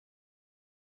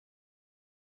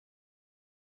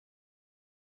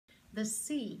The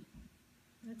C,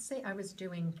 let's say I was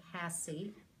doing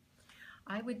Cassie.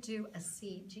 I would do a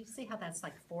C. Do you see how that's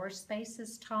like 4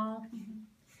 spaces tall?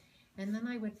 And then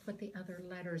I would put the other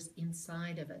letters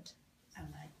inside of it. I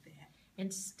like that.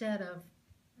 Instead of,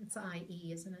 it's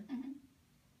I-E, isn't it?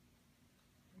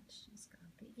 She's got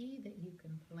the E that you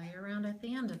can play around at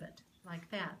the end of it, like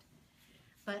that.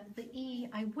 But the E,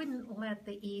 I wouldn't let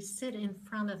the E sit in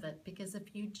front of it, because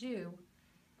if you do,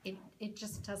 it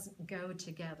just doesn't go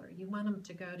together. You want them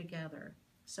to go together.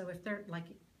 So if they're like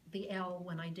the L,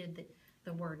 when I did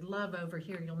the word love over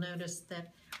here, you'll notice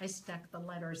that I stuck the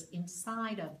letters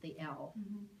inside of the L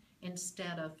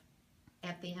instead of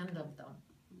at the end of them.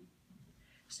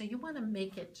 So you want to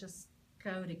make it just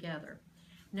go together.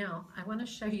 Now, I want to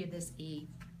show you this E,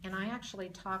 and I actually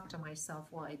talk to myself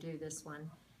while I do this one.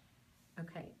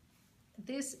 Okay,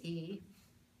 this E,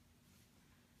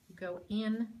 go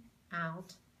in,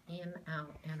 out,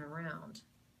 and around.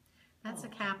 That's a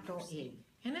capital E,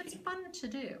 and it's fun to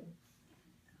do.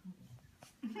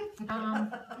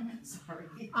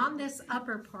 On this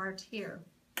upper part here,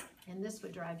 and this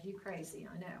would drive you crazy,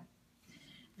 I know.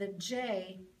 The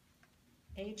J,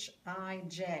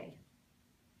 H-I-J.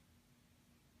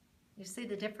 You see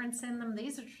the difference in them?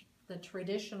 These are the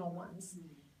traditional ones.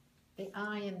 The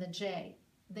I and the J.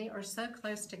 They are so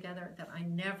close together that I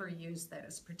never use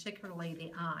those, particularly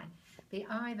the I. The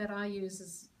I that I use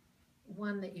is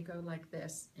one that you go like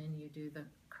this and you do the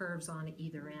curves on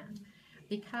either end.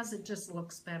 Because it just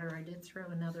looks better, I did throw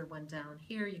another one down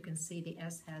here. You can see the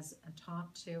S has a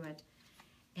top to it.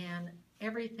 And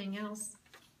everything else,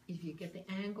 if you get the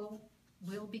angle,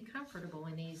 will be comfortable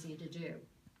and easy to do.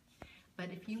 But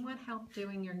if you want help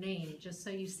doing your name, just so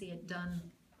you see it done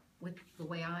with the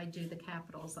way I do the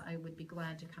capitals, I would be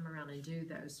glad to come around and do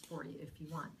those for you if you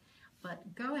want.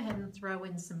 But go ahead and throw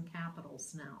in some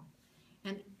capitals now.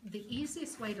 And the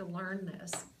easiest way to learn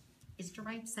this is to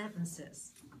write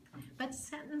sentences. But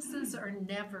sentences are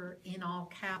never in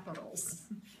all capitals.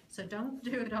 So don't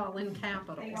do it all in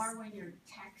capitals. They are when you're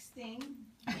texting.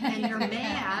 And you're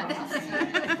mad.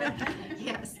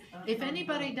 Yes. If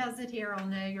anybody does it here, I'll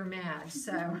know you're mad.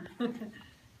 So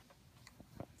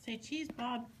say cheese,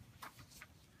 Bob.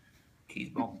 Cheese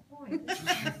ball. Boy,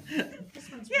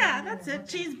 Yeah, that's it.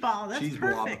 Cheese ball. That's Cheese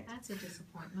ball. perfect. that's a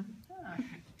disappointment.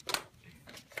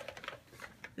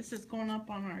 This is going up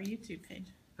on our YouTube page.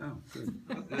 Oh, good.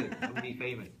 Oh, good. It'll be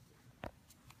famous.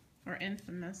 Or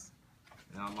infamous.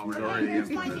 No, I'm Hey, already here's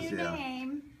my infamous, new yeah.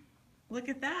 name. Look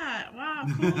at that. Wow,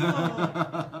 cool.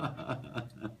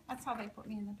 That's how they put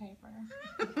me in the paper.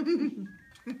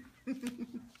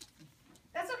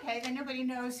 That's okay, then nobody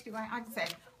knows who I can say,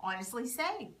 honestly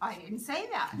say, I didn't say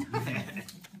that.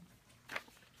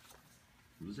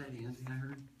 Was that Andy I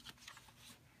heard?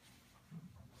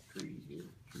 Trees, yeah,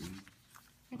 trees.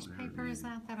 Which paper is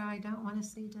that I don't want to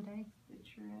see today? The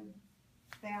trib.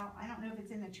 Val, I don't know if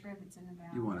it's in the trib, it's in the val.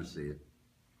 You want to see it?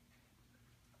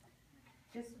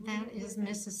 That is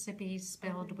Mississippi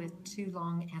spelled with 2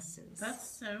 long S's. That's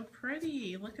so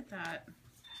pretty. Look at that.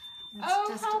 It's Oh,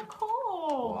 just how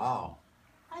cool. Wow.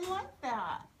 I like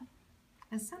that.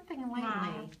 and something lately.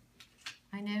 Wow.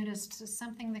 I noticed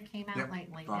something that came out Yep,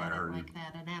 lately thought I that heard you. like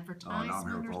that, an Oh, advertisement now I'm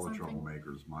here for or all the something.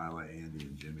 troublemakers, Mila, Andy,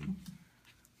 and Jimmy.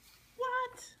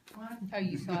 What? Oh,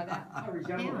 you saw that? I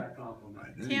resemble Yeah. that compliment.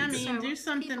 I knew you Tammy, did. do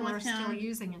something people with are still him.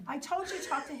 using it. I told you to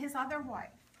talk to his other wife.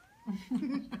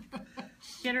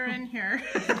 Get her in here.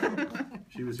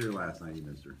 She was here last night, you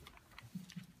missed her.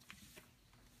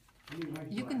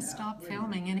 You can stop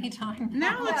filming anytime.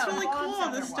 No, it's No, really Bob's cool, the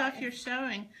other stuff wife. you're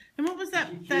showing. And what was that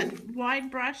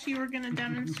wide brush you were going to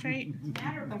demonstrate?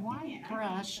 The white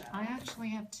brush, I actually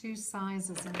have 2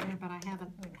 sizes in here, but I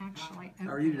haven't actually opened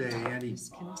How are you today, Andy? this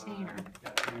container.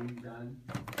 Got things done.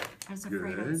 I was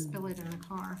afraid I'd Good. spill it in the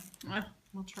car. Oh,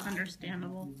 We'll try.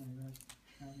 understandable.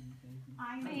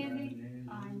 I'm Andy.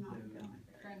 I'm not going.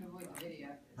 Trying to avoid the video.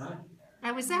 Huh?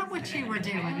 Oh, is that what you were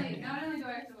doing? Not only do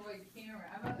I have to avoid the camera,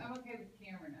 I'm okay with the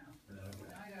camera now.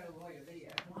 I gotta avoid a video.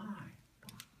 Why?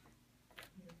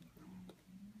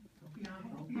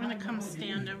 I'm going to come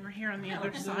stand over here on the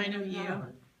other side of you.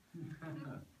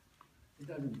 It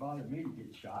doesn't bother me to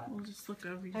get shot. We'll just look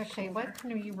over your Okay, shoulder. what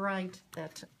can you write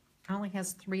that only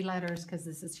has 3 letters because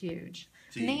this is huge?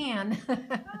 T. Nan.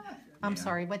 I'm Nan.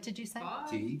 sorry, what did you say? Bye.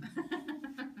 T.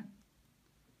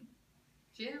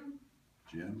 Jim.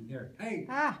 Jim. Here, hey,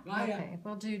 Ah, Maya. okay,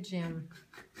 we'll do Jim.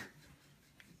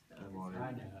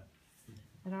 I know.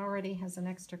 It already has an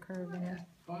extra curve in it.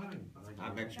 Fine.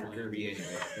 I'm extra curvy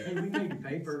anyway. Hey, we made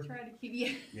paper. Try to keep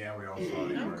you. Yeah, we all saw Oh,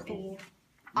 that. cool.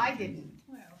 I didn't.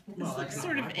 Well, This looks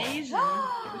sort of Asian.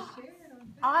 it was shared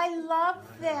on I love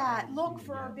that. Look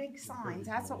for our big signs.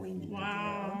 That's what we need.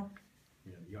 Wow.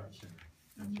 Yeah, the art center.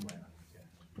 That's the way I look at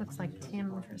it. Looks like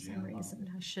Tim for some reason.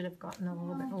 I should have gotten a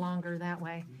little bit longer that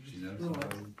way. She knows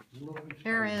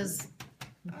Here is,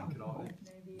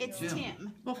 It's Jim.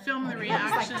 Tim. We'll film the like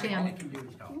reaction. Tim. All we can do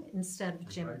is help. instead of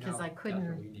Jim, Right because now, I that's what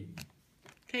couldn't. we need.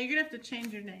 Okay, you're gonna have to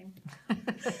change your name.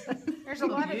 There's a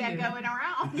lot of that going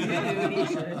around.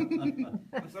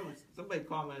 Somebody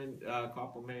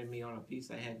complimented me on a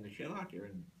piece I had in the show out there,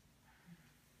 and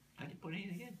I didn't put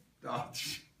anything in. Oh,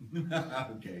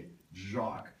 okay,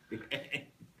 Jacques.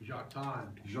 Jacques Time.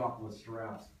 Jacques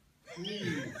Lestrauss.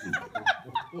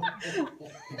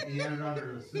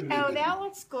 Oh, that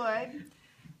looks good.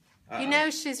 You know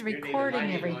she's Your name and my recording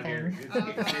name on there.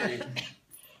 everything. It's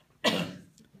serious.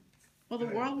 Well, the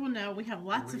world will know we have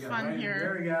lots of fun here.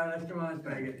 There we go, let's come on,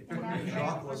 take it.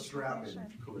 Jacques Lestrauss in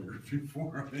calligraphy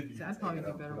form. I'd probably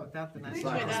do better with that than I Boy,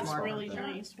 thought. that's Smart. really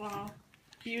nice. Wow.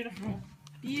 Beautiful.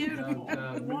 Beautiful.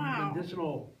 The Wow.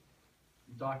 medicinal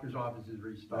doctor's office is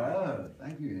restocked. Oh,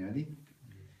 thank you, Andy.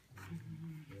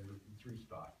 It's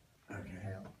restocked.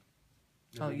 Okay.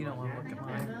 Oh, you don't want to look at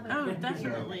mine. Oh,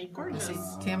 definitely.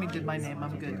 Gorgeous. Tammy did my name,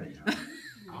 I'm good.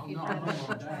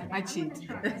 I cheat.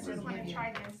 I just want to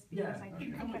try this because I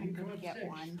think I'm going to get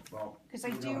one. Well, Because I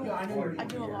do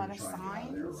a lot of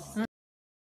signs.